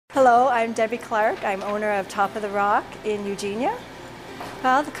Hello, I'm Debbie Clark. I'm owner of Top of the Rock in Eugenia.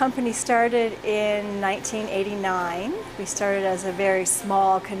 Well, the company started in 1989. We started as a very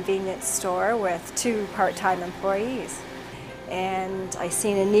small convenience store with 2 part-time employees. And I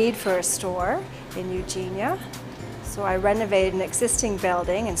seen a need for a store in Eugenia. So I renovated an existing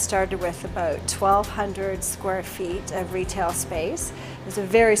building and started with about 1,200 square feet of retail space. It was a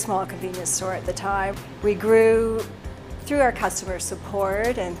very small convenience store at the time. We grew through our customer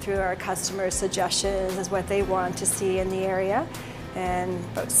support and through our customer suggestions as what they want to see in the area. And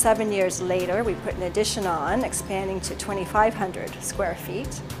about 7 years later, we put an addition on, expanding to 2,500 square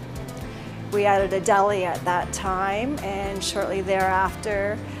feet. We added a deli at that time, and shortly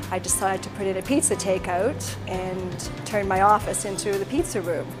thereafter, I decided to put in a pizza takeout and turn my office into the pizza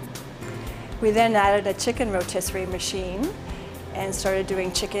room. We then added a chicken rotisserie machine and started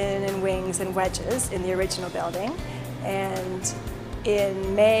doing chicken and wings and wedges in the original building. And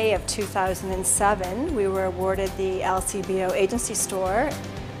in May of 2007, we were awarded the LCBO agency store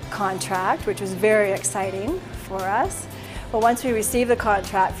contract, which was very exciting for us. But once we received the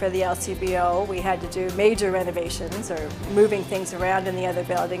contract for the LCBO, we had to do major renovations or moving things around in the other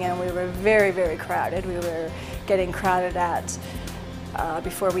building, and we were very, very crowded. We were getting crowded at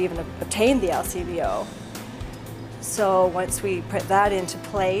before we even obtained the LCBO. So once we put that into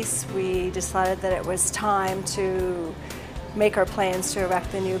place, we decided that it was time to make our plans to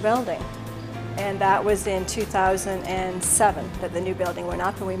erect the new building. And that was in 2007 that the new building went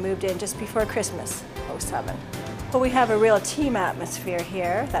up, and we moved in just before Christmas, '07. But we have a real team atmosphere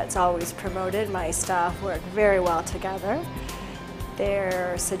here that's always promoted. My staff work very well together.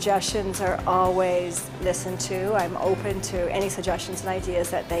 Their suggestions are always listened to. I'm open to any suggestions and ideas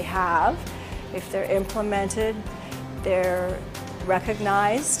that they have. If they're implemented, they're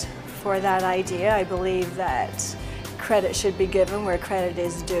recognized for that idea. I believe that credit should be given where credit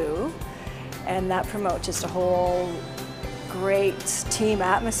is due, and that promotes just a whole great team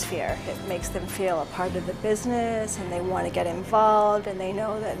atmosphere. It makes them feel a part of the business, and they want to get involved, and they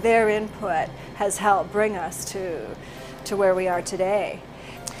know that their input has helped bring us to where we are today.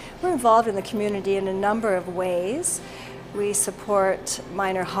 We're involved in the community in a number of ways. We support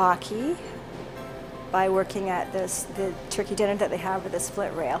minor hockey by working at the turkey dinner that they have at the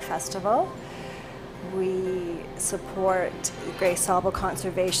Split Rail Festival. We support Grey Sauble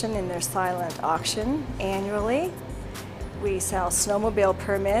Conservation in their silent auction annually. We sell snowmobile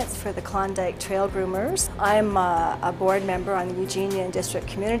permits for the Klondike Trail Groomers. I'm a board member on the Eugenia District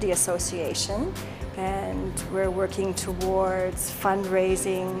Community Association, and we're working towards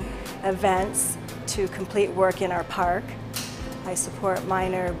fundraising events to complete work in our park. I support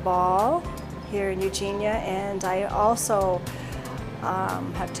Minor Ball here in Eugenia, and I also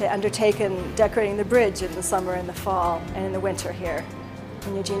have undertaken decorating the bridge in the summer and the fall and in the winter here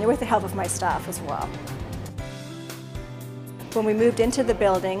in Eugenia with the help of my staff as well. When we moved into the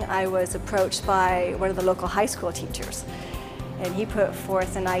building, I was approached by one of the local high school teachers, and he put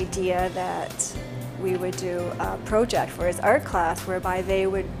forth an idea that we would do a project for his art class whereby they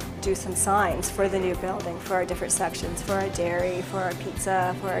would do some signs for the new building, for our different sections, for our dairy, for our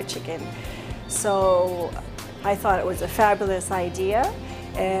pizza, for our chicken. So I thought it was a fabulous idea,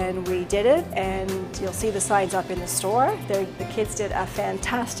 and we did it, and you'll see the signs up in the store. The kids did a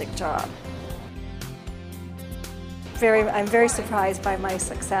fantastic job. I'm very surprised by my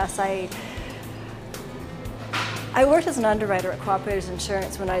success. I worked as an underwriter at Cooperative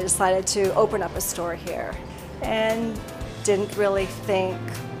Insurance when I decided to open up a store here, and didn't really think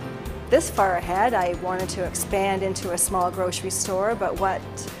this far ahead. I wanted to expand into a small grocery store, but what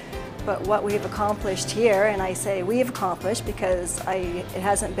we've accomplished here, and I say we've accomplished because it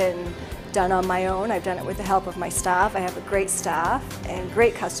hasn't been done on my own. I've done it with the help of my staff. I have a great staff and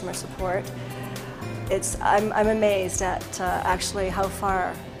great customer support. I'm amazed at actually how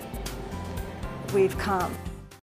far we've come.